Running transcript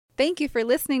Thank you for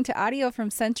listening to audio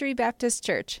from Century Baptist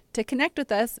Church. To connect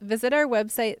with us, visit our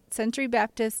website,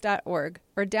 centurybaptist.org,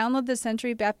 or download the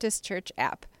Century Baptist Church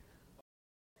app.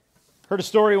 Heard a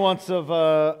story once of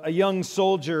a young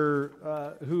soldier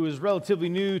who was relatively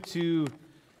new to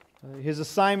his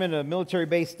assignment, a military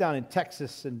base down in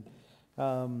Texas, and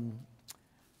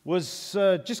was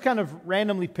just kind of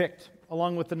randomly picked,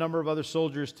 along with a number of other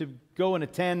soldiers, to go and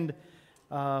attend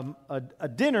a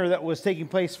dinner that was taking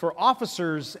place for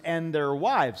officers and their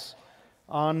wives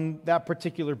on that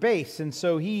particular base. And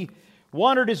so he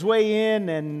wandered his way in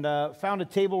and found a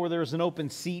table where there was an open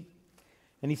seat,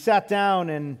 and he sat down,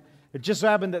 and it just so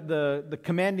happened that the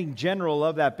commanding general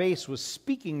of that base was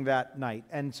speaking that night.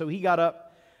 And so he got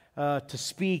up to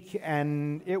speak,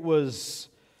 and it was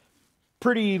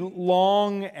pretty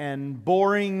long and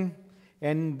boring.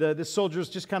 And the soldier's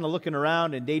just kind of looking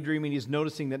around and daydreaming. He's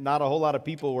noticing that not a whole lot of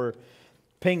people were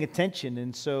paying attention.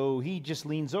 And so he just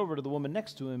leans over to the woman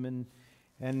next to him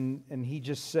and he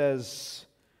just says,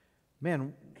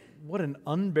 "Man, what an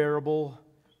unbearable,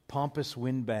 pompous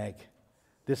windbag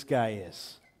this guy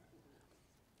is."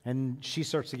 And she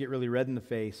starts to get really red in the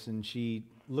face, and she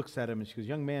looks at him and she goes,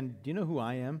 "Young man, do you know who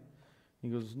I am?" He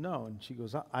goes, "No." And she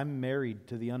goes, "I'm married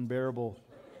to the unbearable,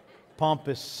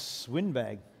 pompous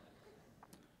windbag."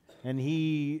 And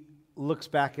he looks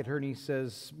back at her and he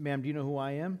says, "Ma'am, do you know who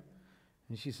I am?"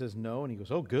 And she says, "No." And he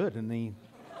goes, "Oh, good." And he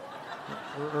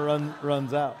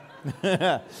runs out.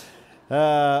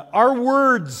 Our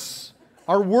words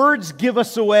give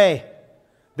us away.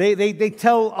 They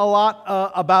tell a lot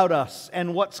about us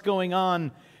and what's going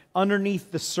on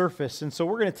underneath the surface. And so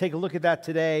we're going to take a look at that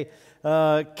today,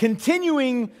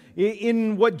 continuing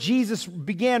in what Jesus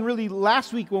began really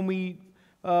last week when we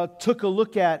took a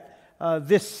look at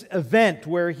this event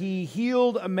where he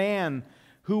healed a man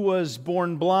who was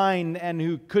born blind and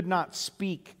who could not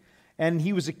speak. And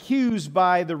he was accused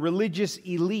by the religious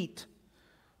elite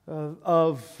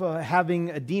of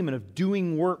having a demon, of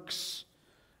doing works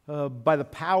by the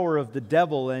power of the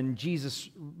devil. And Jesus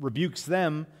rebukes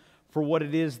them for what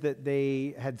it is that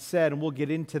they had said. And we'll get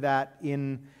into that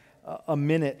in a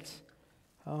minute.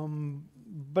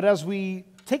 But as we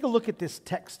take a look at this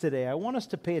text today, I want us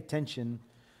to pay attention,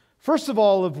 first of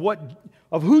all,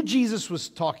 of who Jesus was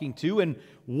talking to and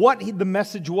what the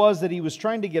message was that he was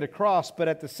trying to get across. But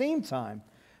at the same time,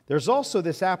 there's also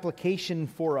this application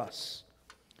for us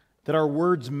that our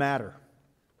words matter.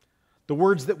 The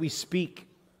words that we speak,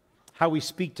 how we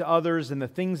speak to others, and the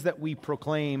things that we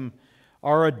proclaim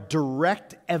are a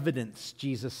direct evidence,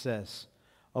 Jesus says,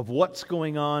 of what's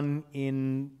going on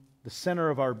in the center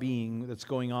of our being, that's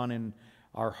going on in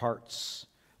our hearts.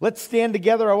 Let's stand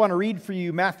together. I want to read for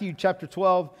you Matthew chapter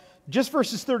 12, just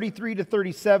verses 33 to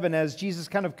 37 as Jesus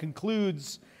kind of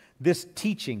concludes this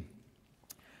teaching.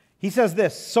 He says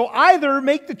this, "So either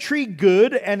make the tree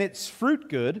good and its fruit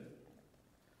good,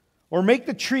 or make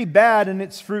the tree bad and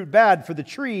its fruit bad, for the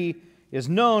tree is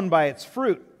known by its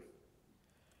fruit.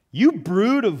 You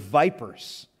brood of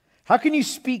vipers, how can you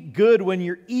speak good when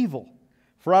you're evil?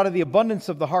 For out of the abundance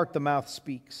of the heart the mouth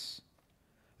speaks.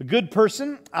 The good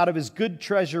person out of his good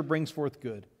treasure brings forth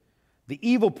good. The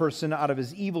evil person out of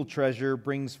his evil treasure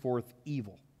brings forth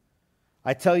evil.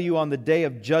 I tell you, on the day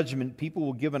of judgment, people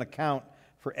will give an account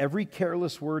for every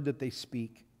careless word that they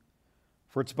speak.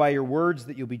 For it's by your words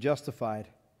that you'll be justified,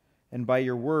 and by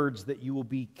your words that you will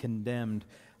be condemned."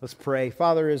 Let's pray.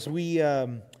 Father, as we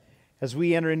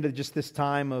enter into just this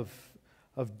time of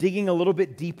digging a little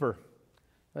bit deeper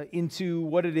into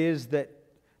what it is that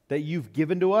you've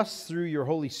given to us through your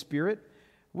Holy Spirit,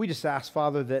 we just ask,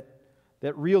 Father,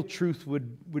 that real truth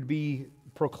would be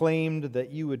proclaimed,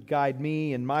 that you would guide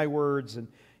me and my words, and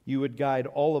you would guide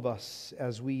all of us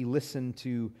as we listen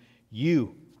to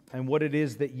you and what it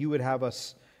is that you would have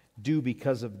us do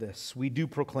because of this. We do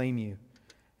proclaim you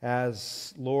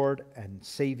as Lord and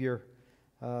Savior.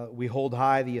 We hold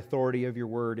high the authority of your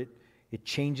word. It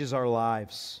changes our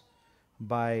lives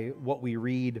by what we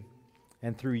read,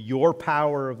 and through your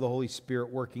power of the Holy Spirit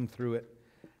working through it.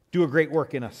 Do a great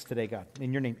work in us today, God.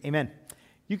 In your name, amen.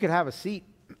 You could have a seat.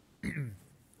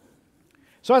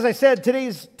 So as I said,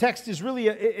 today's text is really,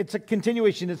 it's a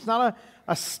continuation. It's not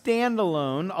a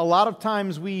standalone. A lot of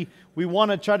times we want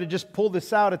to try to just pull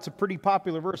this out. It's a pretty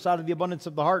popular verse, out of the abundance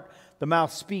of the heart, the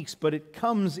mouth speaks, but it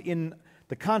comes in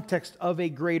the context of a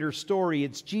greater story.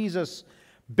 It's Jesus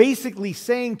basically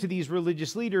saying to these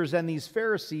religious leaders and these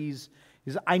Pharisees,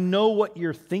 I know what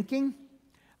you're thinking.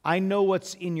 I know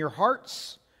what's in your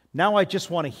hearts. Now I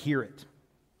just want to hear it.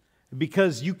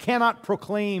 Because you cannot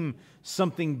proclaim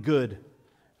something good.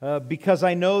 Because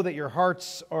I know that your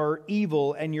hearts are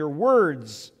evil and your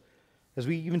words As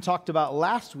we even talked about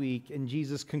last week, and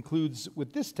Jesus concludes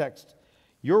with this text,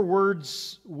 your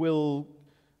words will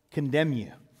condemn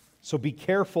you. So be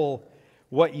careful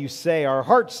what you say. Our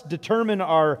hearts determine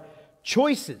our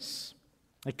choices.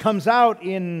 It comes out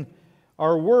in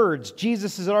our words.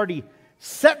 Jesus has already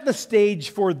set the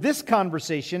stage for this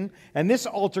conversation and this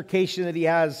altercation that he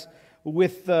has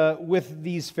with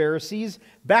these Pharisees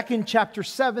back in chapter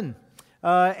 7.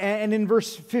 And in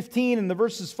verse 15 and the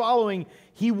verses following,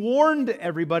 he warned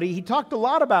everybody. He talked a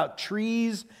lot about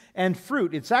trees and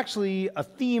fruit. It's actually a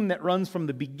theme that runs from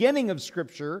the beginning of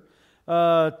Scripture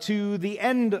to the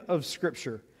end of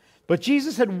Scripture. But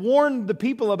Jesus had warned the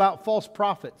people about false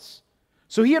prophets.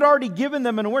 So he had already given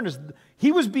them an awareness.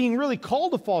 He was being really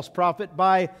called a false prophet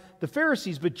by the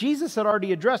Pharisees, but Jesus had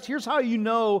already addressed, here's how you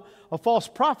know a false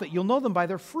prophet. You'll know them by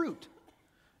their fruit.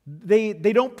 They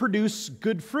don't produce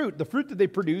good fruit. The fruit that they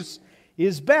produce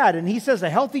is bad. And he says a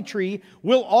healthy tree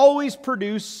will always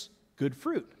produce good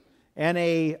fruit. And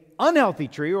an unhealthy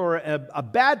tree or a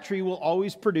bad tree will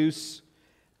always produce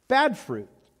bad fruit.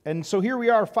 And so here we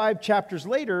are 5 chapters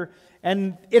later,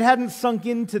 and it hadn't sunk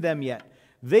into them yet.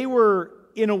 They were,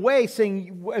 in a way,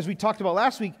 saying, as we talked about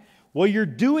last week, well, you're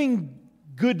doing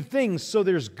good things, so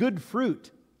there's good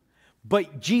fruit.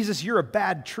 But Jesus, you're a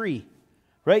bad tree.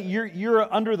 Right?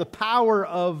 You're under the power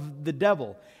of the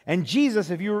devil. And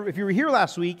Jesus, if you were here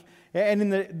last week, and in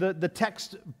the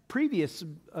text previous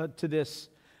to this,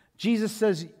 Jesus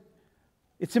says,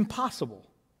 it's impossible.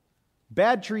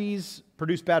 Bad trees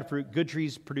produce bad fruit. Good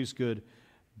trees produce good.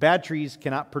 Bad trees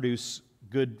cannot produce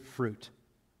good fruit.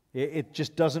 It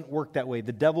just doesn't work that way.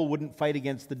 The devil wouldn't fight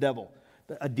against the devil.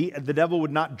 The devil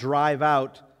would not drive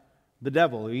out the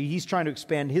devil. He's trying to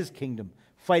expand his kingdom,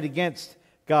 fight against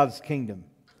God's kingdom.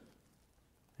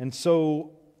 And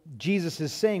so Jesus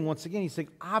is saying, once again, he's saying,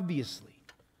 obviously,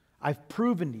 I've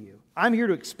proven to you. I'm here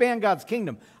to expand God's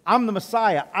kingdom. I'm the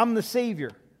Messiah. I'm the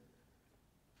Savior.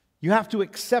 You have to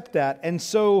accept that. And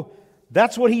so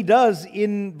that's what he does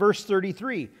in verse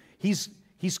 33. He's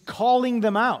calling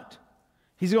them out.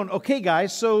 He's going, okay,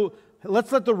 guys, so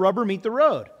let's let the rubber meet the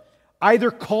road. Either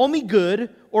call me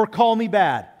good or call me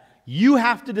bad. You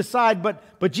have to decide,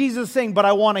 but Jesus is saying, but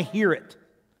I want to hear it.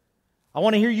 I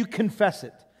want to hear you confess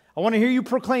it. I want to hear you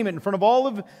proclaim it in front of all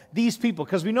of these people,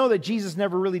 because we know that Jesus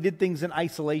never really did things in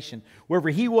isolation. Wherever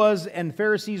he was and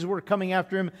Pharisees were coming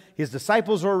after him, his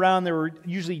disciples were around. There were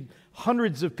usually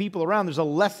hundreds of people around. There's a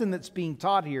lesson that's being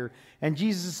taught here. And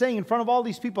Jesus is saying, in front of all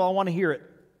these people, I want to hear it.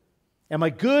 Am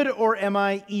I good or am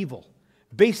I evil?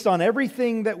 Based on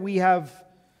everything that we have,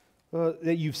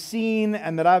 that you've seen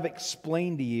and that I've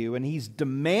explained to you. And he's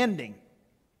demanding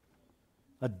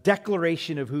a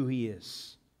declaration of who he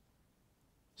is.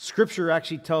 Scripture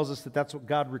actually tells us that that's what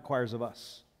God requires of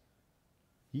us.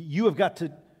 You have got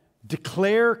to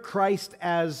declare Christ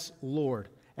as Lord,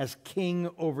 as King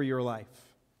over your life.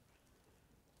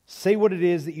 Say what it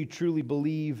is that you truly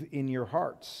believe in your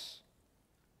hearts.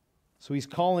 So he's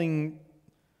calling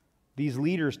these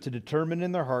leaders to determine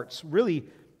in their hearts really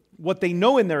what they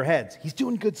know in their heads. He's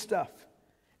doing good stuff.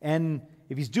 And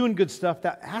if he's doing good stuff,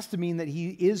 that has to mean that he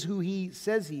is who he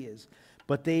says he is.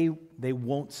 But they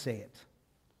won't say it.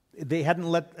 They hadn't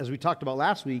let, as we talked about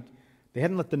last week, they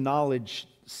hadn't let the knowledge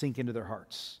sink into their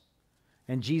hearts.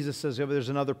 And Jesus says, oh, there's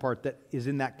another part that is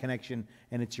in that connection,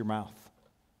 and it's your mouth.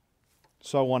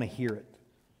 So I want to hear it.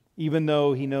 Even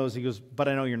though he knows, he goes, but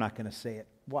I know you're not going to say it.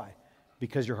 Why?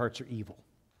 Because your hearts are evil.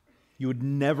 You would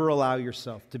never allow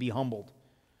yourself to be humbled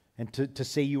and to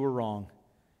say you were wrong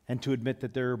and to admit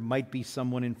that there might be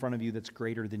someone in front of you that's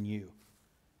greater than you.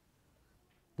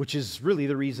 Which is really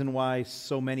the reason why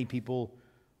so many people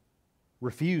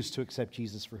refuse to accept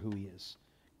Jesus for who he is,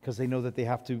 because they know that they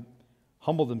have to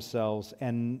humble themselves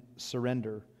and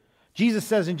surrender. Jesus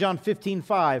says in John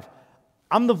 15:5,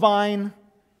 I'm the vine,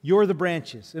 you're the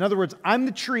branches. In other words, I'm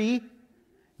the tree,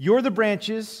 you're the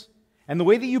branches, and the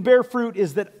way that you bear fruit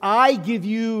is that I give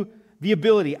you the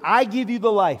ability, I give you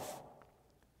the life.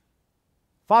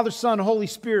 Father, Son, Holy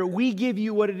Spirit, we give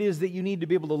you what it is that you need to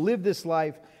be able to live this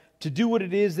life, to do what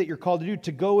it is that you're called to do,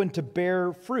 to go and to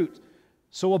bear fruit.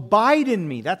 So abide in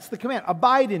me. That's the command.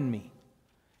 Abide in me.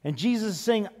 And Jesus is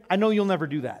saying, I know you'll never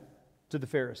do that to the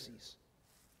Pharisees.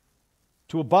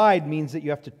 To abide means that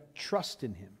you have to trust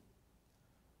in him,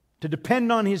 to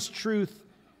depend on his truth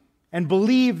and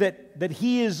believe that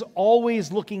he is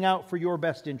always looking out for your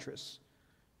best interests.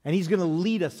 And he's going to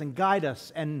lead us and guide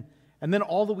us. And then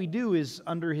all that we do is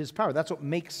under his power. That's what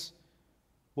makes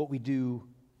what we do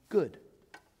good.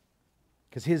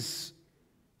 Because his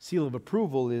seal of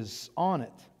approval is on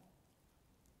it.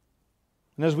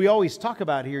 And as we always talk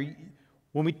about here,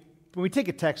 when we when we take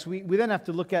a text, we then have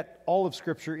to look at all of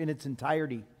Scripture in its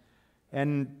entirety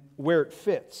and where it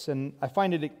fits. And I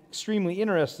find it extremely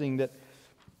interesting that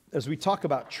as we talk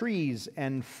about trees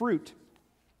and fruit,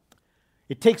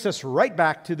 it takes us right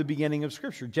back to the beginning of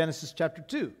Scripture, Genesis chapter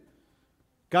 2.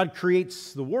 God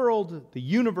creates the world, the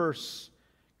universe,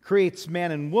 creates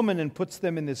man and woman and puts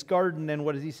them in this garden. And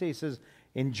what does he say? He says,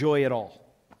 enjoy it all.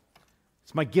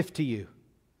 It's my gift to you.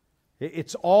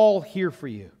 It's all here for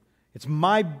you. It's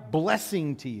my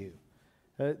blessing to you.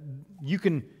 You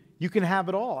can have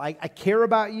it all. I care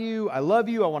about you. I love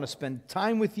you. I want to spend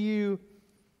time with you.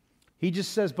 He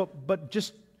just says, but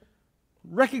just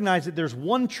recognize that there's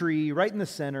one tree right in the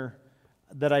center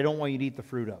that I don't want you to eat the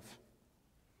fruit of.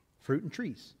 Fruit and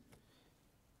trees.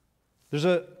 There's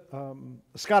a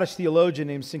Scottish theologian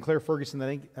named Sinclair Ferguson that I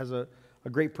think has a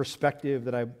great perspective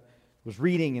that I was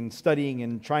reading and studying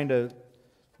and trying to,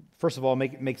 first of all,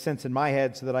 make it make sense in my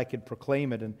head so that I could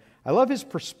proclaim it. And I love his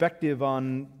perspective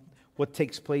on what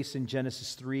takes place in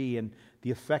Genesis 3 and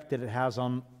the effect that it has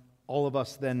on all of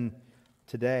us then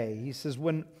today. He says,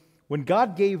 when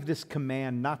God gave this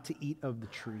command not to eat of the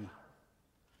tree, it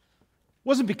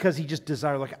wasn't because he just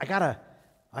desired, like, I gotta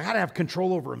have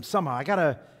control over them somehow. I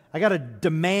gotta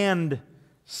demand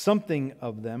something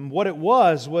of them. What it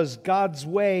was God's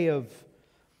way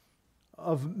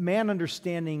of man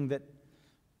understanding that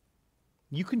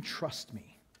you can trust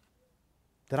me,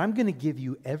 that I'm going to give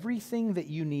you everything that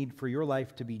you need for your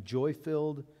life to be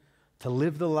joy-filled, to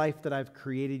live the life that I've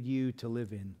created you to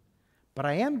live in. But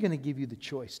I am going to give you the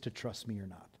choice to trust me or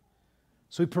not.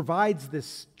 So he provides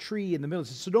this tree in the middle. He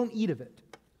says, so don't eat of it.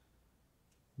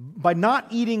 By not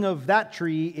eating of that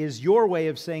tree is your way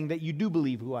of saying that you do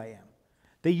believe who I am,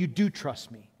 that you do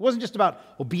trust me. It wasn't just about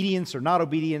obedience or not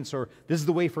obedience, or this is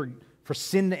the way for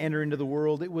sin to enter into the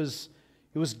world. It was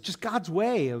just God's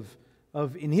way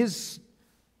of in His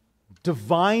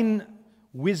divine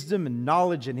wisdom and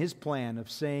knowledge and His plan of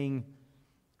saying,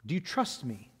 do you trust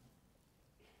me?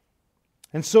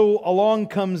 And so along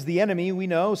comes the enemy. We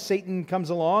know Satan comes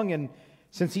along, and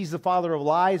since he's the father of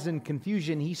lies and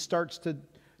confusion, he starts to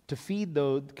feed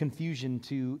the confusion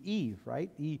to Eve, right?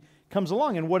 He comes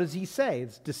along, and what does he say?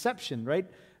 It's deception, right?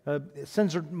 It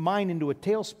sends her mind into a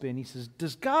tailspin. He says,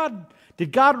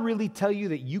 did God really tell you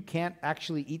that you can't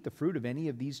actually eat the fruit of any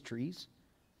of these trees?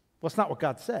 Well, that's not what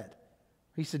God said.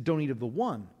 He said, don't eat of the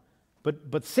one.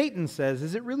 But Satan says,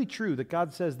 is it really true that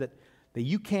God says that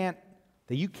you can't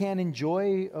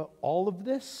enjoy all of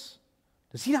this?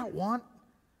 Does he not want?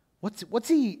 What's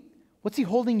he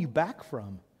holding you back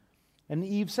from? And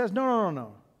Eve says,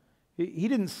 no. He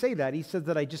didn't say that. He said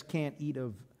that I just can't eat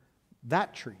of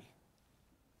that tree.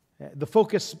 The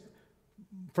focus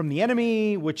from the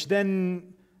enemy, which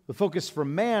then the focus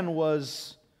from man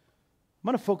was, I'm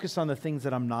going to focus on the things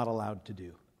that I'm not allowed to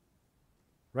do.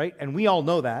 Right? And we all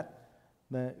know that.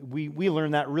 We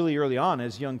learn that really early on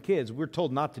as young kids. We're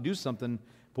told not to do something.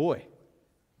 Boy,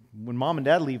 when mom and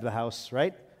dad leave the house,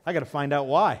 right? I got to find out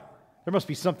why. There must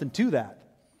be something to that.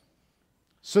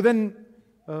 So then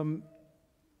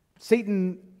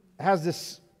Satan has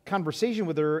this conversation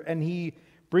with her, and he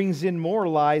brings in more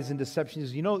lies and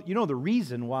deceptions. You know the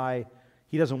reason why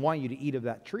he doesn't want you to eat of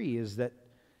that tree is that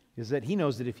he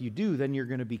knows that if you do, then you're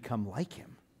going to become like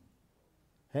him.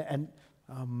 And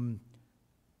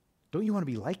don't you want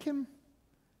to be like him?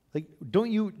 Like,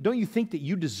 don't you think that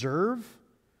you deserve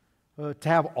to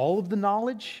have all of the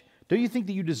knowledge? Don't you think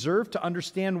that you deserve to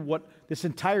understand what this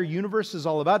entire universe is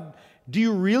all about? Do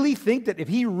you really think that if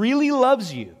he really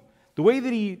loves you, the way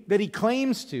that he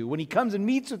claims to, when he comes and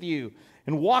meets with you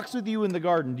and walks with you in the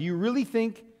garden, do you really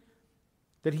think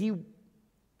that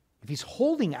if he's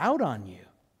holding out on you,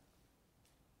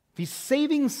 if he's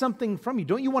saving something from you,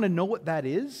 don't you want to know what that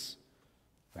is?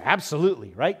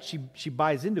 Absolutely, right? She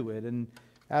buys into it, and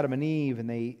Adam and Eve, and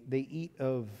they eat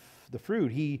of the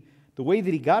fruit. The way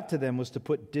that he got to them was to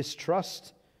put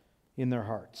distrust in their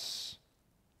hearts.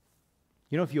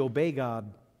 If you obey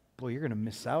God, boy, you're going to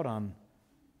miss out on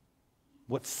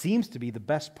what seems to be the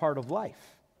best part of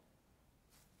life.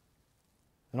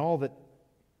 And all that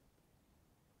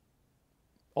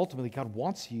ultimately God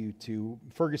wants you to.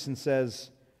 Ferguson says,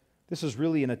 this is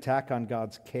really an attack on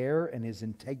God's care and His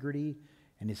integrity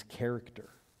and His character.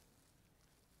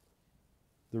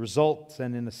 The result,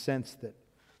 and in a sense, that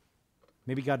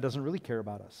maybe God doesn't really care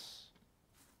about us.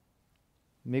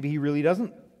 Maybe He really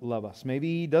doesn't love us.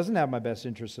 Maybe He doesn't have my best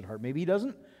interests at heart. Maybe He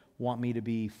doesn't want me to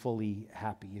be fully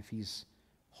happy if He's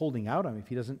holding out on me, if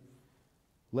He doesn't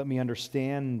let me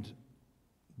understand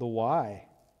the why.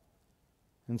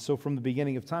 And so from the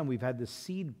beginning of time, we've had this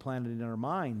seed planted in our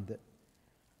mind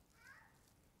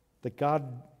that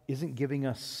God isn't giving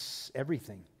us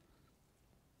everything,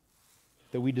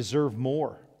 that we deserve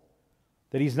more,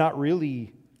 that He's not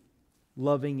really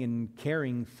loving and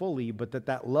caring fully, but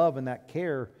that love and that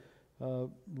care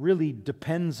really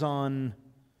depends on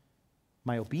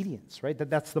my obedience, right?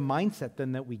 That's the mindset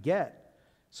then that we get.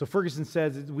 So Ferguson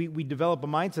says we develop a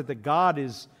mindset that God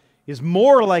is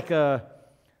more like a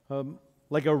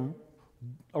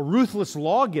ruthless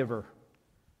lawgiver,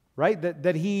 right?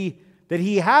 That He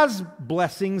has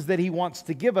blessings that He wants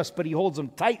to give us, but He holds them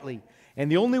tightly.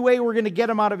 And the only way we're going to get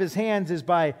them out of His hands is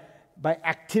by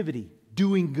activity,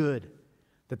 doing good.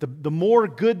 That the more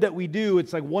good that we do,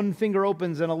 it's like one finger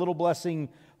opens and a little blessing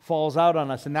falls out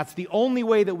on us. And that's the only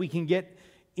way that we can get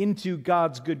into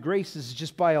God's good graces, is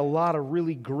just by a lot of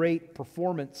really great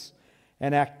performance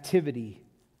and activity.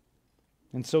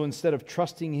 And so instead of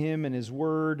trusting Him and His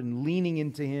Word and leaning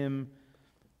into Him,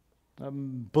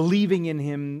 believing in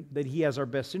Him that He has our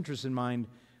best interests in mind,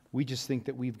 we just think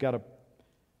that we've got to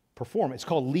perform. It's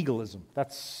called legalism.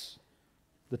 That's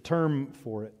the term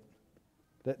for it.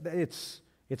 That it's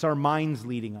our minds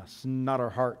leading us, not our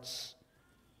hearts.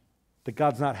 That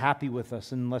God's not happy with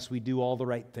us unless we do all the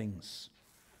right things.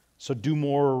 So do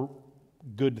more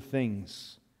good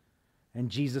things. And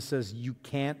Jesus says you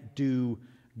can't do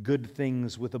good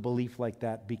things with a belief like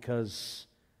that, because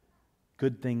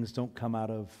good things don't come out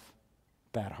of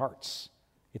bad hearts.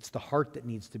 It's the heart that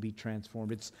needs to be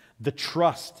transformed. It's the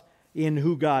trust in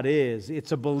who God is.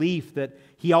 It's a belief that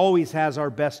He always has our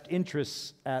best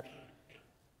interests at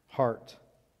heart.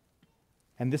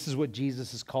 And this is what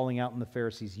Jesus is calling out in the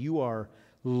Pharisees. You are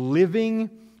living,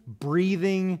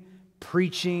 breathing,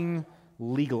 preaching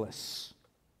legalists.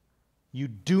 You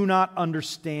do not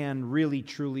understand really,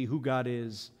 truly who God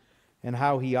is and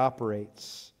how He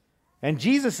operates. And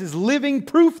Jesus is living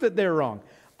proof that they're wrong.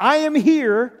 I am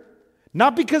here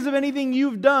not because of anything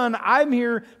you've done. I'm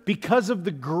here because of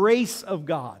the grace of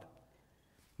God.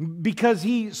 Because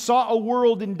He saw a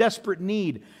world in desperate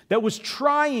need that was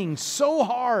trying so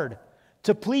hard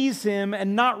to please Him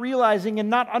and not realizing and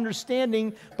not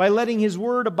understanding by letting His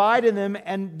Word abide in them,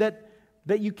 and that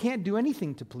you can't do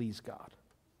anything to please God.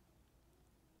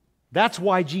 That's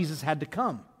why Jesus had to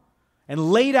come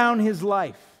and lay down His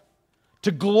life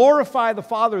to glorify the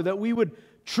Father, that we would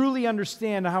truly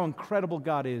understand how incredible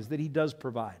God is, that He does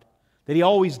provide, that He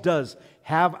always does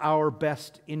have our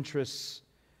best interests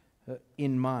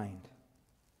in mind.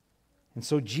 And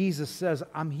so Jesus says,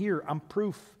 I'm here, I'm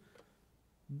proof.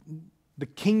 The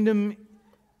kingdom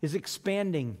is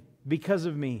expanding because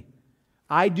of me.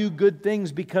 I do good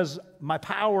things because my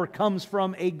power comes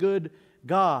from a good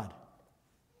God.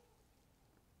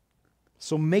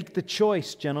 So make the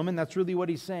choice, gentlemen. That's really what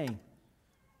He's saying.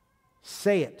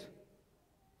 Say it,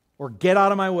 or get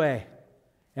out of my way.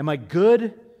 Am I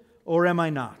good or am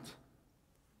I not?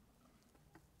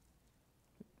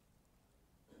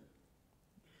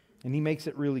 And He makes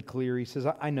it really clear. He says,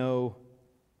 I know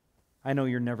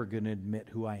you're never going to admit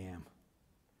who I am,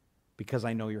 because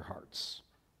I know your hearts.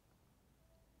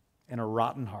 And a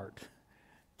rotten heart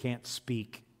can't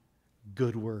speak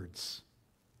good words.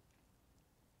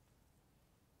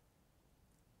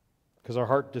 Because our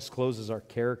heart discloses our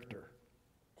character.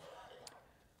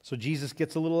 So Jesus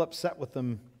gets a little upset with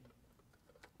them.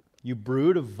 You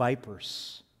brood of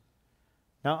vipers.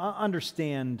 Now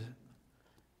understand,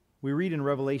 we read in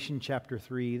Revelation chapter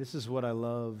 3, this is what I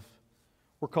love.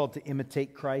 We're called to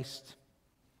imitate Christ.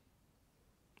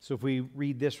 So if we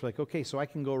read this, we're like, okay, so I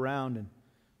can go around and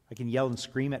I can yell and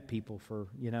scream at people for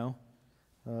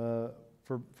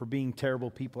being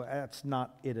terrible people. That's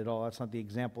not it at all. That's not the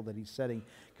example that He's setting.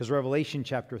 Because Revelation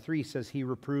chapter 3 says He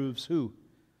reproves who?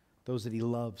 Those that He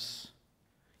loves.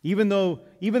 Even though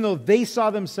they saw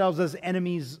themselves as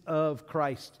enemies of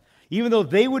Christ, even though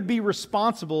they would be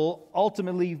responsible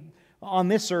ultimately on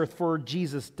this earth for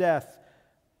Jesus' death,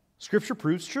 Scripture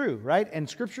proves true, right? And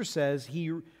Scripture says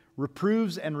He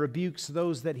reproves and rebukes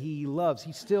those that He loves.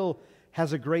 He still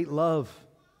has a great love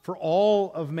for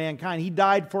all of mankind. He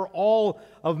died for all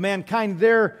of mankind.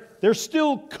 There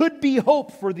still could be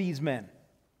hope for these men.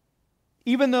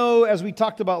 Even though, as we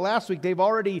talked about last week, they've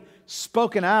already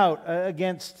spoken out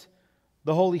against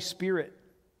the Holy Spirit,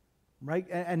 right?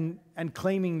 And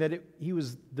claiming that He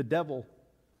was the devil.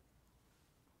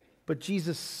 But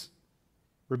Jesus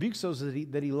rebukes those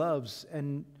that he loves,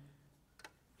 and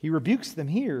He rebukes them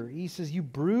here. He says, you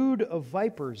brood of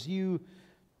vipers, you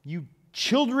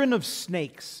children of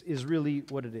snakes is really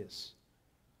what it is.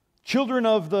 Children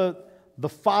of the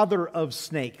father of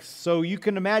snakes. So you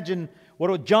can imagine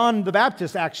what John the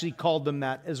Baptist actually called them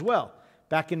that as well,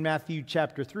 back in Matthew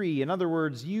chapter 3. In other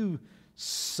words, you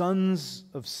sons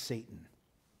of Satan.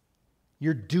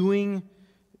 You're doing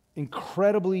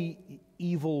incredibly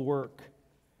evil work.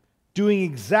 Doing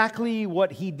exactly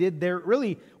what he did there.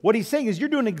 Really, what he's saying is you're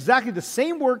doing exactly the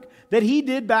same work that he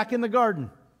did back in the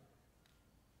garden.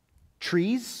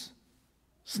 Trees,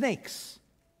 snakes.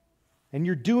 And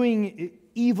you're doing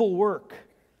evil work.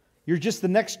 You're just the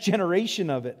next generation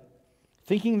of it.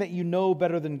 Thinking that you know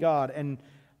better than God. And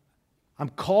I'm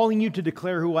calling you to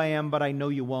declare who I am, but I know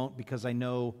you won't because I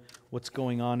know what's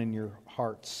going on in your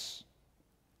hearts.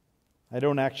 I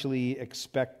don't actually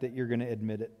expect that you're going to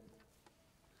admit it.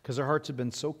 Because our hearts have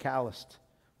been so calloused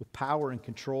with power and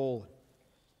control,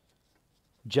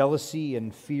 jealousy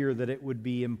and fear that it would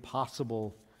be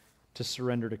impossible to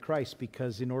surrender to Christ.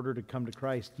 Because in order to come to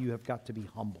Christ, you have got to be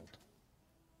humbled.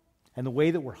 And the way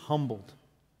that we're humbled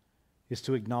is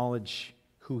to acknowledge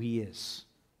who He is,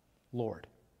 Lord.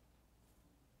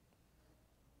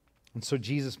 And so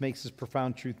Jesus makes this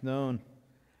profound truth known.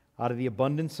 Out of the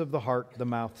abundance of the heart, the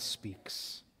mouth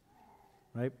speaks.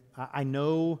 Right? I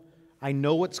know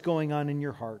what's going on in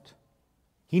your heart.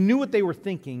 He knew what they were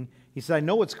thinking. He said, I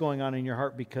know what's going on in your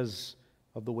heart because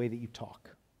of the way that you talk.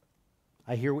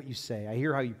 I hear what you say. I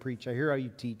hear how you preach. I hear how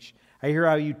you teach. I hear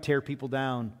how you tear people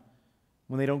down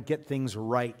when they don't get things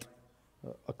right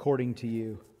according to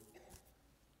you.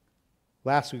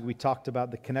 Last week we talked about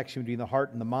the connection between the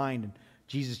heart and the mind, and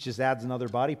Jesus just adds another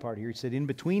body part here. He said in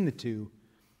between the two,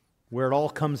 where it all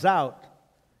comes out,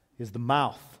 is the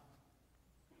mouth.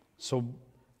 So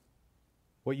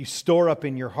what you store up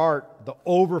in your heart, the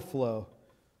overflow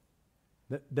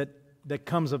that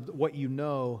comes of what you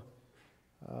know,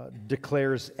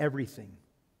 declares everything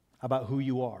about who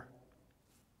you are,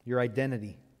 your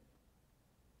identity.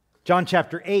 John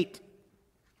chapter 8,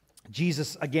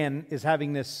 Jesus again is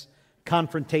having this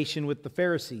confrontation with the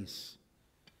Pharisees.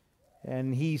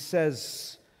 And he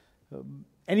says,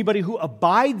 anybody who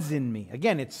abides in me,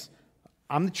 again,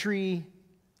 I'm the tree,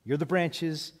 you're the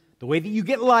branches, the way that you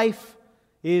get life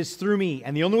is through me.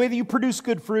 And the only way that you produce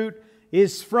good fruit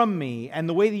is from me. And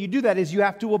the way that you do that is you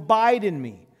have to abide in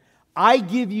me. I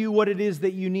give you what it is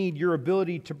that you need, your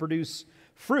ability to produce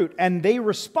fruit. And they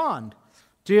respond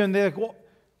to him. They're like, well,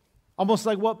 almost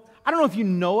like, well, I don't know if you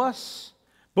know us,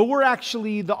 but we're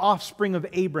actually the offspring of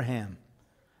Abraham.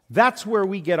 That's where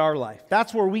we get our life.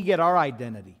 That's where we get our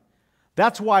identity.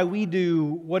 That's why we do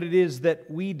what it is that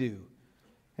we do.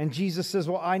 And Jesus says,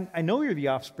 well, I know you're the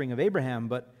offspring of Abraham,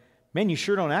 but man, you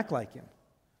sure don't act like him.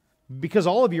 Because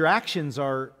all of your actions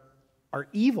are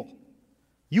evil.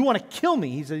 You want to kill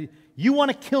me. He said, you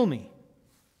want to kill me.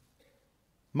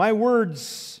 My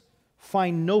words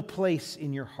find no place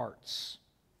in your hearts.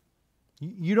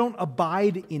 You don't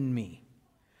abide in me.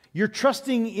 You're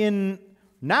trusting in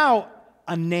now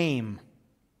a name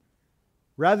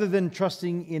rather than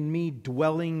trusting in me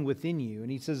dwelling within you.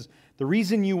 And he says, the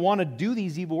reason you want to do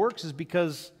these evil works is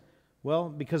because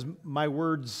my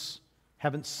words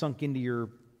haven't sunk into your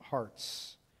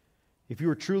hearts. If you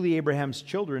were truly Abraham's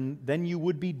children, then you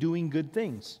would be doing good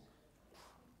things.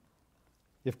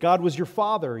 If God was your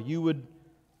father, you would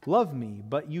love me,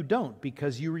 but you don't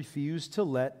because you refuse to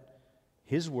let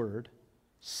His word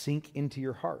sink into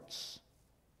your hearts.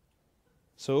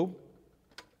 So,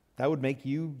 that would make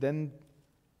you then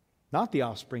not the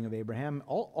offspring of Abraham.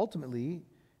 Ultimately,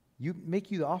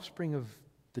 make you the offspring of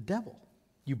the devil,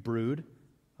 you brood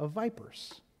of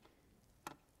vipers.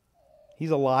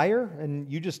 He's a liar,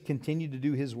 and you just continue to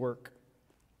do his work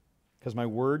because my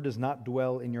word does not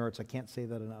dwell in your hearts. I can't say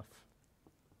that enough.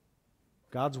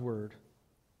 God's word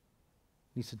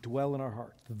needs to dwell in our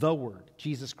heart. The word,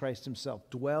 Jesus Christ himself,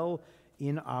 dwell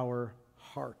in our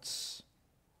hearts.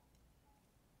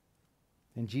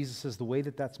 And Jesus says the way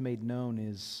that that's made known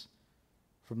is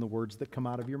from the words that come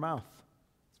out of your mouth.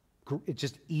 It's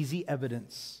just easy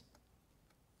evidence.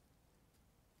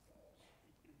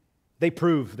 They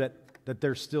prove that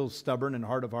they're still stubborn and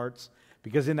hard of hearts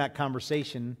because in that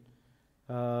conversation,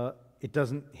 it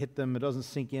doesn't hit them, it doesn't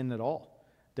sink in at all.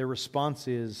 Their response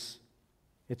is,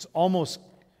 it's almost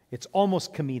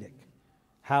comedic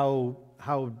how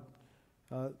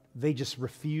they just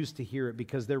refuse to hear it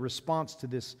because their response to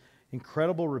this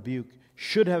incredible rebuke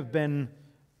should have been,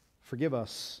 forgive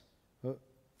us,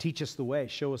 teach us the way,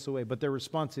 show us the way. But their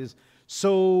response is,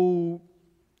 so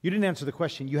you didn't answer the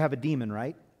question, you have a demon,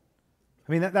 right?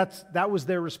 I mean, that was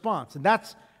their response. And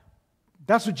that's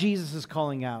what Jesus is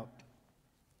calling out.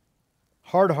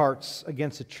 Hard hearts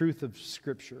against the truth of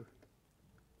Scripture.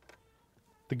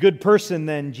 The good person,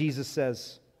 then, Jesus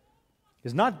says,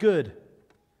 is not good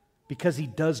because he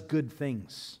does good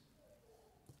things.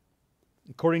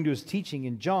 According to his teaching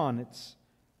in John, it's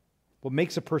what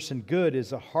makes a person good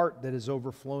is a heart that is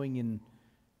overflowing in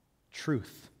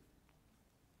truth.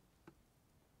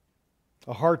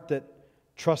 a heart that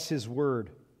trusts His Word,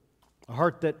 a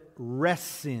heart that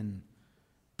rests in,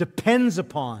 depends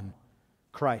upon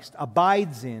Christ,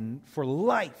 abides in for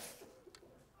life,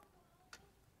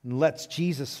 and lets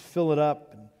Jesus fill it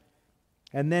up.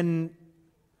 And then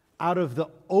out of the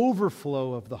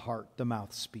overflow of the heart, the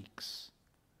mouth speaks.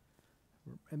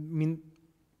 I mean,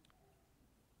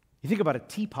 you think about a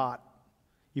teapot.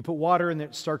 You put water in there,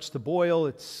 it starts to boil,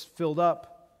 it's filled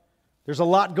up. There's a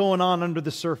lot going on under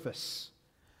the surface.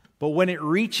 But when it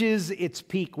reaches its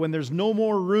peak, when there's no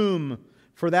more room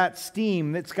for that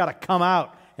steam, it's got to come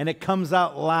out, and it comes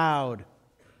out loud.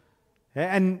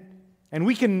 And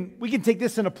we can take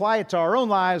this and apply it to our own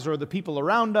lives or the people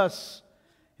around us.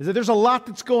 Is that there's a lot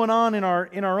that's going on in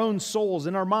our own souls,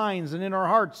 in our minds, and in our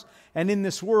hearts, and in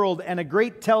this world. And a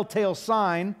great telltale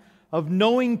sign of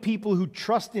knowing people who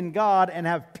trust in God and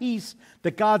have peace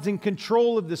that God's in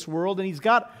control of this world and He's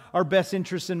got our best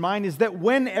interests in mind is that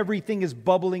when everything is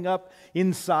bubbling up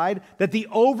inside, that the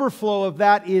overflow of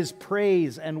that is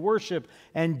praise and worship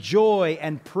and joy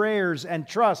and prayers and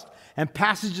trust and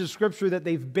passages of Scripture that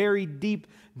they've buried deep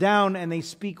down, and they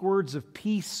speak words of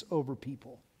peace over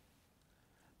people.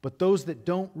 But those that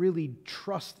don't really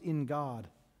trust in God,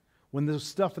 when the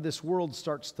stuff of this world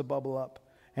starts to bubble up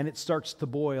and it starts to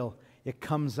boil, it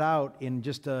comes out in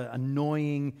just an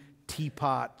annoying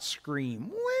teapot scream.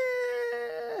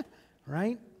 Wah!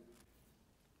 Right?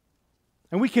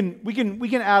 And we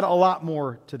can add a lot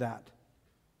more to that.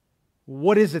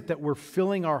 What is it that we're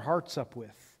filling our hearts up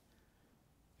with?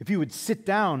 If you would sit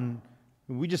down,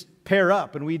 we just pair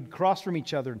up and we'd cross from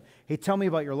each other. And, hey, tell me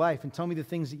about your life and tell me the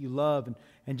things that you love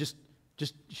and just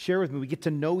share with me. We get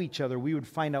to know each other. We would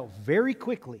find out very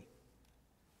quickly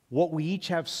what we each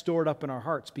have stored up in our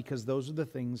hearts, because those are the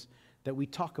things that we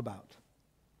talk about.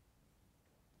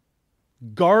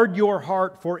 Guard your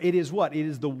heart, for it is what? It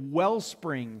is the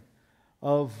wellspring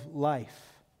of life.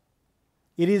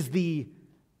 It is the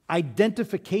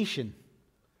identification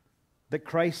that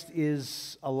Christ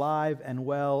is alive and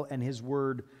well, and His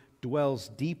Word dwells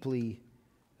deeply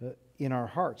in our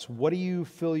hearts. What do you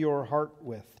fill your heart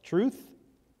with? Truth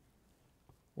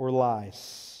or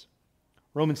lies?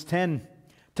 Romans 10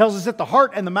 tells us that the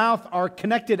heart and the mouth are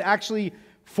connected actually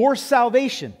for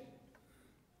salvation.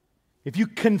 If you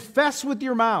confess with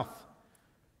your mouth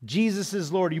Jesus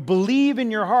is Lord, you believe in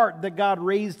your heart that God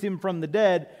raised Him from the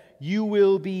dead, you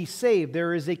will be saved.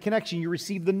 There is a connection. You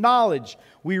receive the knowledge.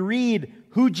 We read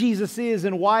who Jesus is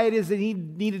and why it is that He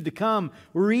needed to come.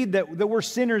 We read that we're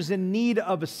sinners in need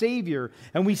of a Savior.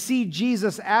 And we see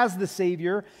Jesus as the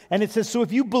Savior. And it says, so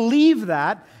if you believe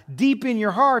that deep in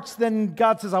your hearts, then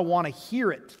God says, I want to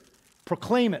hear it.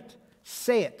 Proclaim it.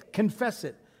 Say it. Confess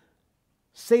it.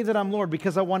 Say that I'm Lord,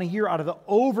 because I want to hear out of the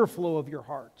overflow of your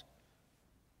heart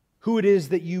who it is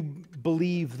that you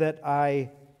believe that I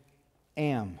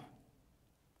am.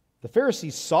 The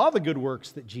Pharisees saw the good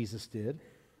works that Jesus did.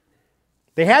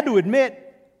 They had to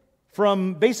admit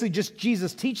from basically just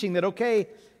Jesus teaching that, okay,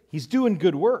 He's doing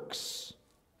good works.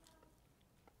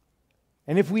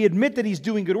 And if we admit that He's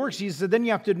doing good works, Jesus said, then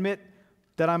you have to admit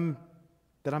that I'm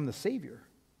the Savior,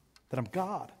 that I'm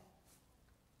God.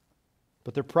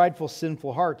 But their prideful,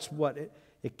 sinful hearts,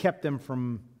 it kept them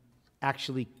from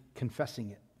actually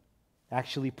confessing it,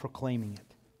 actually proclaiming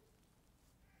it.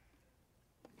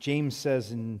 James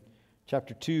says in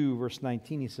chapter 2, verse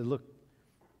 19, he said, look,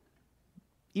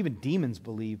 even demons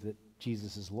believe that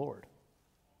Jesus is Lord.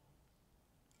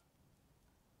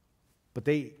 But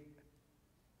they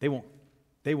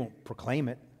won't proclaim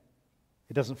it.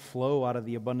 It doesn't flow out of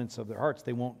the abundance of their hearts.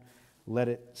 They won't let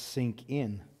it sink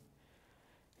in.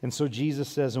 And so Jesus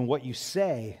says, and what you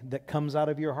say that comes out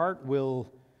of your heart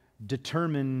will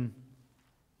determine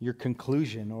your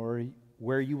conclusion or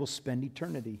where you will spend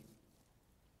eternity.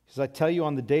 He says, I tell you,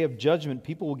 on the day of judgment,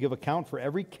 people will give account for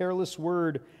every careless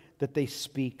word that they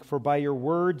speak. For by your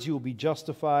words you will be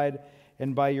justified,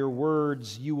 and by your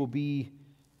words you will be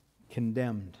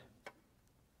condemned.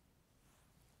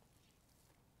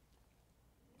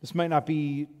 This might not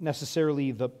be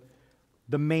necessarily the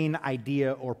main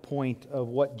idea or point of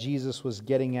what Jesus was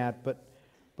getting at, but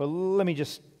let me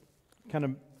just kind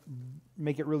of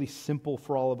make it really simple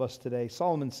for all of us today.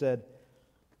 Solomon said,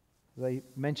 as I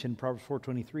mentioned, Proverbs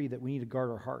 4:23, that we need to guard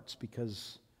our hearts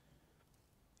because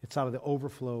it's out of the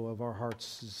overflow of our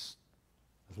hearts is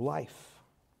life.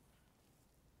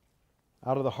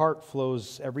 Out of the heart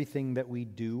flows everything that we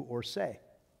do or say.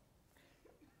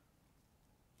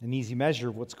 An easy measure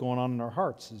of what's going on in our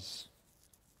hearts is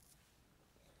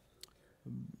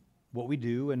what we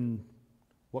do and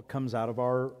what comes out of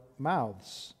our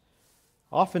mouths.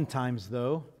 Oftentimes,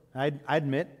 though, I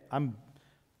admit I'm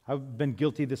I've been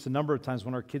guilty of this a number of times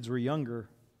when our kids were younger.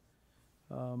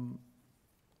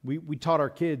 We taught our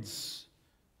kids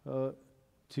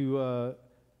to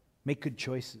make good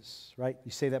choices, right?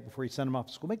 You say that before you send them off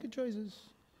to school. Make good choices.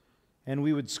 And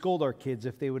we would scold our kids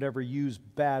if they would ever use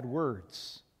bad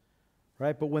words,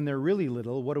 right? But when they're really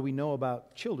little, what do we know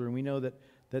about children? We know that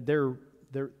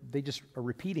they just are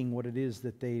repeating what it is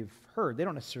that they've heard. They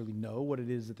don't necessarily know what it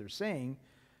is that they're saying.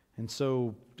 And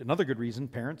so another good reason,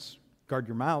 parents, guard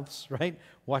your mouths, right?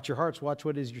 Watch your hearts. Watch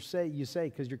what it is you say,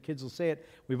 because your kids will say it.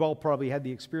 We've all probably had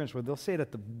the experience where they'll say it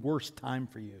at the worst time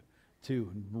for you, too,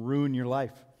 and ruin your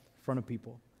life in front of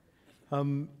people.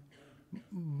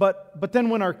 But then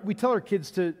when we tell our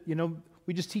kids to,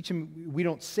 we just teach them, we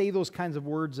don't say those kinds of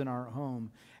words in our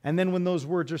home. And then when those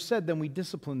words are said, then we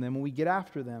discipline them and we get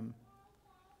after them.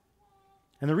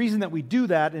 And the reason that we do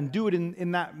that and do it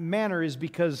in that manner is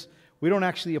because we don't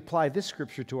actually apply this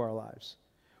scripture to our lives.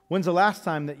 When's the last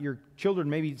time that your children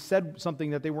maybe said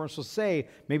something that they weren't supposed to say?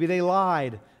 Maybe they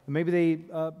lied. Maybe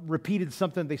they repeated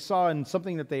something they saw in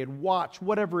something that they had watched,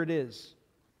 whatever it is.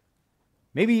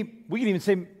 Maybe we can even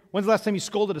say, when's the last time you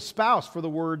scolded a spouse for the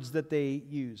words that they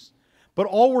use? But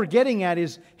all we're getting at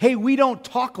is, hey, we don't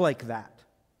talk like that.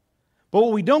 But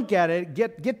what we don't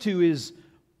get to is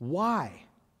why.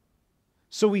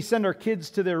 So we send our kids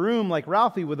to their room like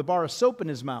Ralphie with a bar of soap in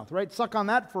his mouth, right? Suck on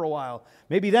that for a while.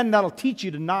 Maybe then that'll teach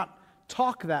you to not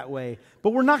talk that way. But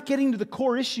we're not getting to the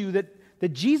core issue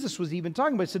that Jesus was even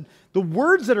talking about. He said, the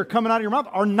words that are coming out of your mouth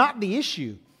are not the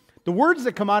issue. The words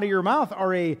that come out of your mouth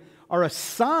are a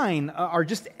sign, are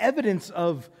just evidence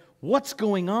of what's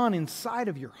going on inside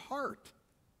of your heart.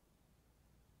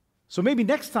 So maybe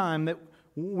next time that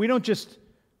we don't just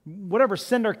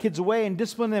send our kids away and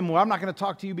discipline them. Well, I'm not going to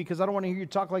talk to you because I don't want to hear you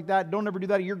talk like that. Don't ever do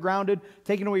that. You're grounded.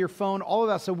 Taking away your phone, all of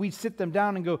that. So we sit them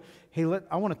down and go, hey,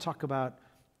 I want to talk about,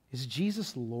 is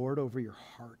Jesus Lord over your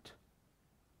heart?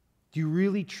 Do you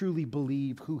really, truly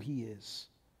believe who He is?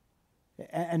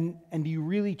 And do you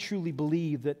really, truly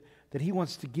believe that He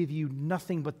wants to give you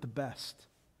nothing but the best?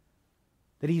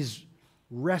 That He's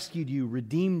rescued you,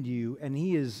 redeemed you, and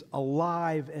He is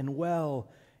alive and well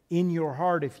in your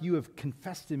heart if you have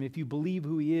confessed Him, if you believe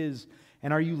who He is,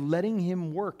 and are you letting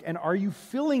Him work? And are you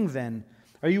filling then?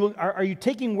 Are you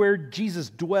taking where Jesus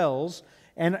dwells,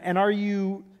 and are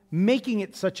you making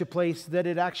it such a place that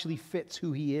it actually fits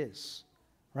who He is,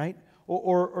 right?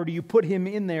 Or do you put Him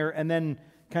in there and then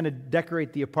kind of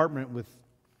decorate the apartment with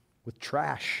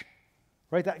trash,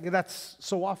 right? That's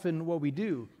so often what we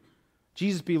do.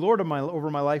 Jesus be Lord over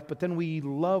my life, but then we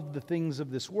love the things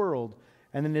of this world.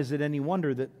 And then is it any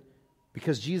wonder that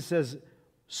because Jesus says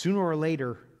sooner or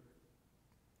later,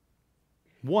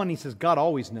 one, He says God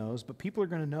always knows, but people are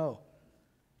going to know.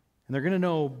 And they're going to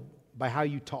know by how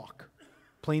you talk,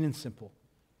 plain and simple,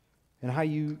 and how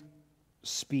you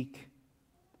speak.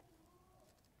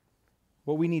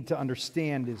 What we need to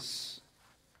understand is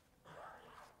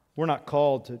we're not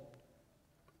called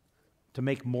to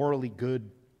make morally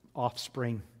good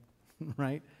offspring,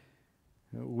 right?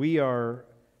 We are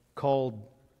called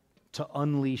to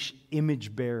unleash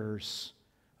image bearers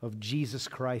of Jesus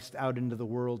Christ out into the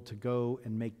world to go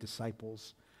and make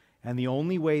disciples. And the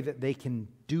only way that they can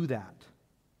do that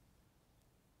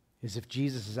is if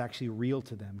Jesus is actually real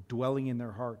to them, dwelling in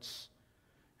their hearts.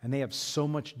 And they have so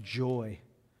much joy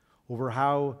over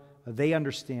how they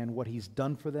understand what He's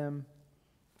done for them,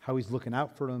 how He's looking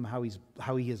out for them, how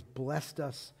He has blessed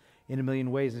us in a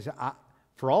million ways. They say,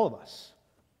 for all of us,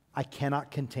 I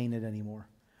cannot contain it anymore.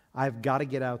 I've got to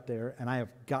get out there and I have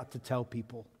got to tell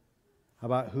people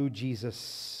about who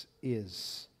Jesus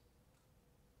is.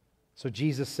 So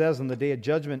Jesus says on the day of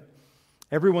judgment,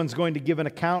 everyone's going to give an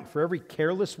account for every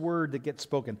careless word that gets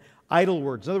spoken. Idle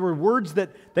words. In other words, words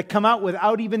that come out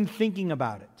without even thinking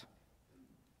about it.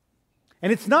 And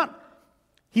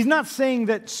He's not saying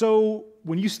that so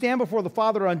when you stand before the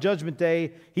Father on Judgment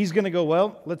Day, He's going to go,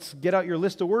 well, let's get out your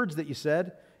list of words that you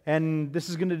said, and this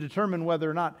is going to determine whether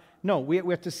or not. No, we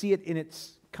have to see it in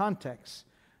its context.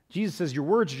 Jesus says your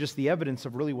words are just the evidence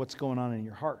of really what's going on in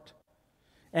your heart.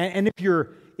 And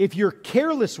if your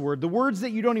careless word, the words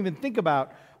that you don't even think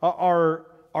about, are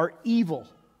evil,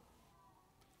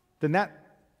 then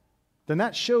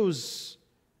that shows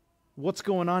what's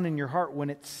going on in your heart when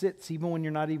it sits, even when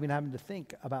you're not even having to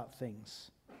think about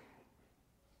things.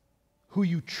 Who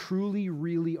you truly,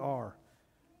 really are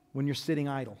when you're sitting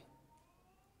idle.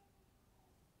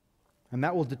 And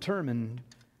that will determine,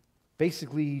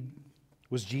 basically,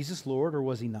 was Jesus Lord or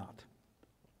was He not?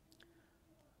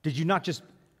 Did you not just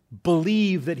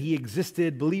believe that He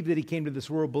existed, believe that He came to this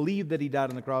world, believe that He died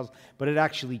on the cross, but it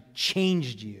actually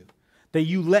changed you? that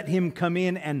you let him come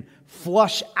in and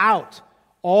flush out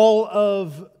all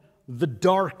of the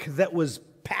dark that was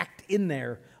packed in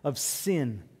there of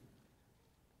sin.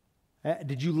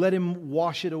 Did you let him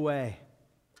wash it away?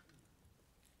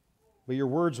 But your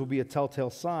words will be a telltale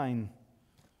sign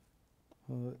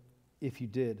if you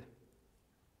did.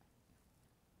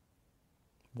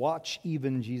 Watch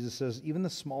even, Jesus says, even the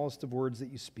smallest of words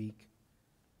that you speak,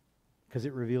 because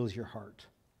it reveals your heart.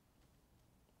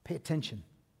 Pay attention.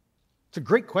 It's a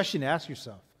great question to ask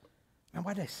yourself. Man,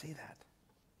 why did I say that?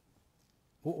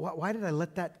 Why did I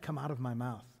let that come out of my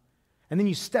mouth? And then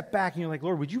you step back and you're like,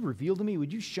 Lord, would you reveal to me?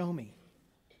 Would you show me?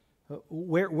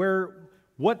 What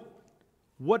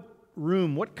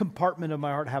room, what compartment of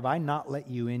my heart have I not let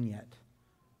you in yet?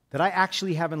 That I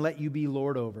actually haven't let you be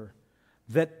Lord over?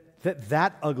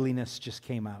 That ugliness just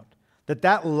came out.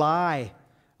 That lie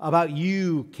about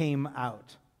you came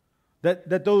out.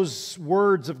 That those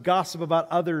words of gossip about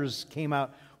others came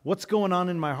out. What's going on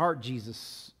in my heart,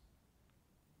 Jesus?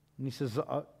 And he says,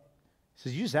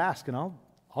 you just ask and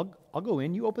I'll go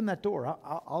in. You open that door.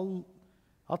 I'll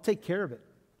take care of it.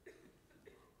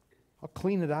 I'll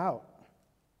clean it out.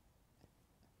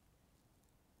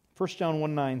 1 John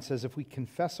 1:9 says, if we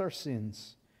confess our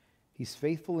sins, he's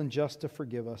faithful and just to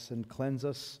forgive us and cleanse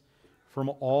us from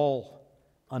all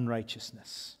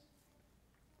unrighteousness.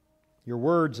 Your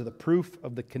words are the proof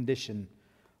of the condition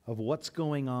of what's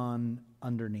going on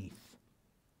underneath.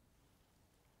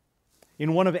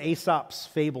 In one of Aesop's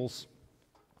fables,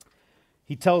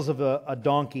 he tells of a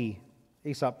donkey.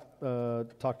 Aesop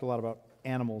talked a lot about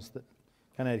animals that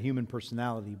kind of had human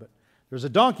personality, but there's a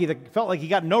donkey that felt like he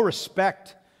got no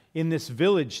respect in this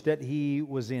village that he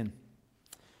was in.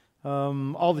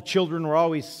 All the children were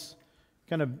always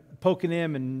kind of poking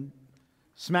him and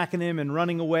smacking him and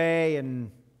running away,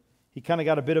 and he kind of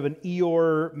got a bit of an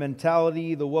Eeyore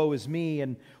mentality, the woe is me.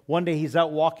 And one day he's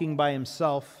out walking by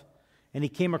himself, and he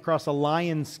came across a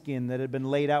lion skin that had been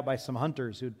laid out by some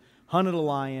hunters who'd hunted a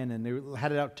lion, and they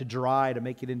had it out to dry to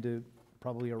make it into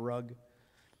probably a rug.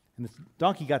 And the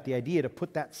donkey got the idea to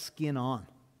put that skin on.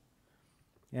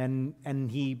 And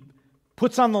he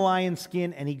puts on the lion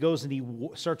skin, and he goes and he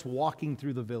starts walking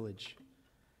through the village.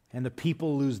 And the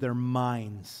people lose their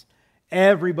minds.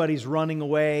 Everybody's running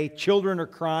away. Children are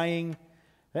crying.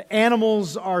 The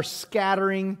animals are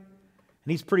scattering. And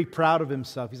he's pretty proud of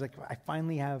himself. He's like, I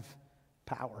finally have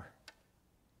power.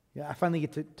 Yeah, I finally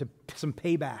get to some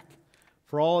payback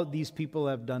for all these people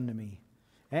have done to me.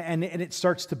 And it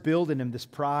starts to build in him this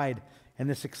pride and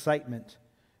this excitement.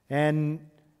 And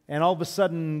all of a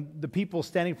sudden, the people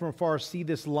standing from afar see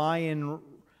this lion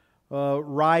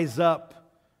rise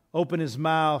up, open his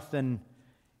mouth, and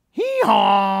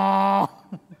hee-haw!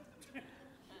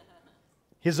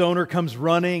 His owner comes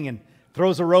running and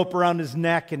throws a rope around his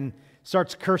neck and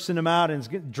starts cursing him out and is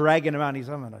dragging him out. And he's,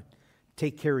 I'm going to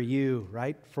take care of you,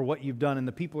 right, for what you've done. And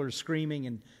the people are screaming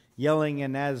and yelling.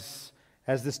 And as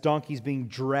this donkey's being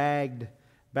dragged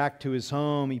back to his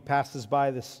home, he passes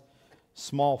by this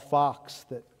small fox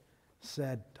that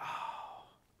said, oh,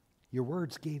 your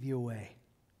words gave you away.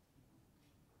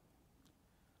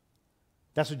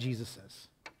 That's what Jesus says.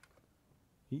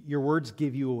 Your words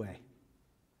give you away.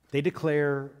 They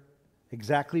declare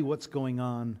exactly what's going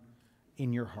on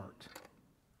in your heart.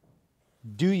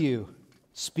 Do you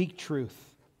speak truth?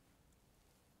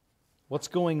 What's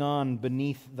going on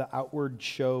beneath the outward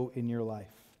show in your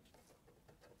life?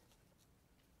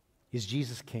 Is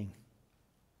Jesus King?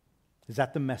 Is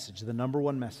that the message, the number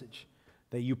one message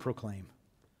that you proclaim?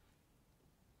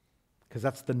 Because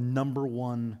that's the number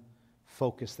one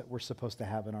focus that we're supposed to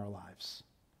have in our lives.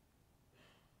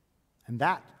 And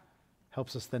that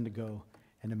helps us then to go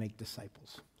and to make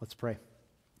disciples. Let's pray.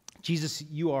 Jesus,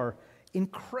 you are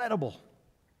incredible.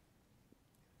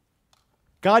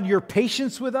 God, your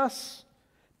patience with us,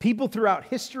 people throughout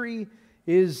history,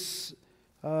 is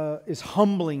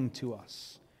humbling to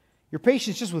us. Your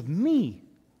patience just with me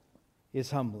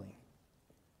is humbling.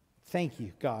 Thank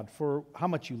you, God, for how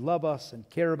much you love us and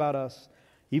care about us,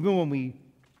 even when we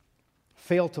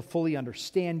fail to fully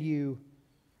understand you,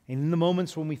 and in the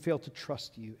moments when we fail to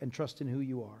trust you and trust in who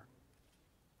you are.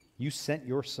 You sent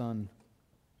your Son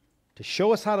to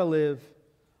show us how to live,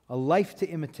 a life to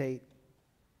imitate,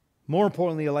 more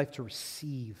importantly, a life to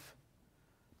receive,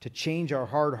 to change our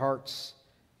hard hearts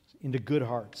into good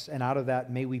hearts. And out of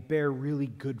that, may we bear really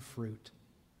good fruit.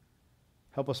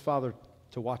 Help us, Father,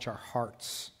 to watch our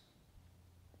hearts.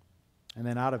 And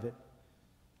then out of it,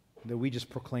 that we just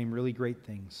proclaim really great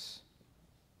things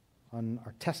on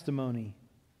our testimony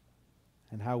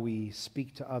and how we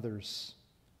speak to others.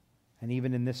 And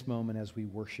even in this moment as we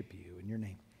worship you. In your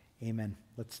name, amen.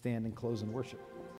 Let's stand and close in worship.